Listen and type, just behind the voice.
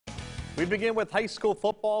We begin with high school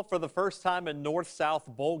football. For the first time in North-South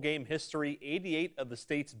bowl game history, 88 of the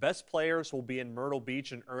state's best players will be in Myrtle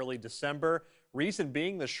Beach in early December. Reason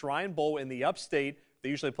being, the Shrine Bowl in the upstate, they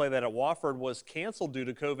usually play that at Wofford, was canceled due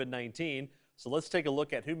to COVID-19. So let's take a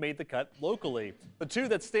look at who made the cut locally. The two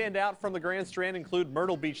that stand out from the Grand Strand include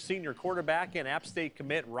Myrtle Beach senior quarterback and App State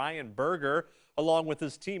commit Ryan Berger, along with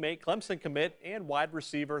his teammate Clemson commit and wide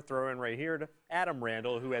receiver, throw in right here, to Adam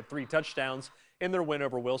Randall, who had 3 touchdowns in their win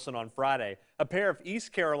over Wilson on Friday. A pair of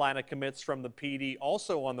East Carolina commits from the PD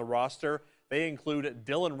also on the roster. They include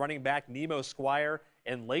Dillon running back Nemo Squire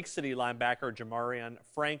and Lake City linebacker Jamarian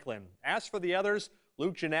Franklin. As for the others,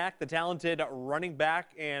 Luke Janak, the talented running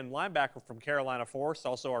back and linebacker from Carolina Forest,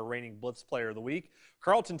 also our reigning Blitz Player of the Week.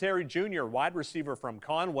 Carlton Terry Jr., wide receiver from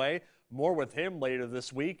Conway. More with him later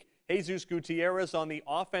this week. Jesus Gutierrez on the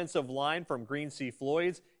offensive line from Green Sea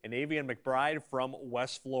Floyds, and Avian McBride from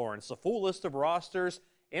West Florence. A full list of rosters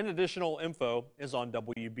and additional info is on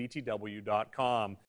WBTW.com.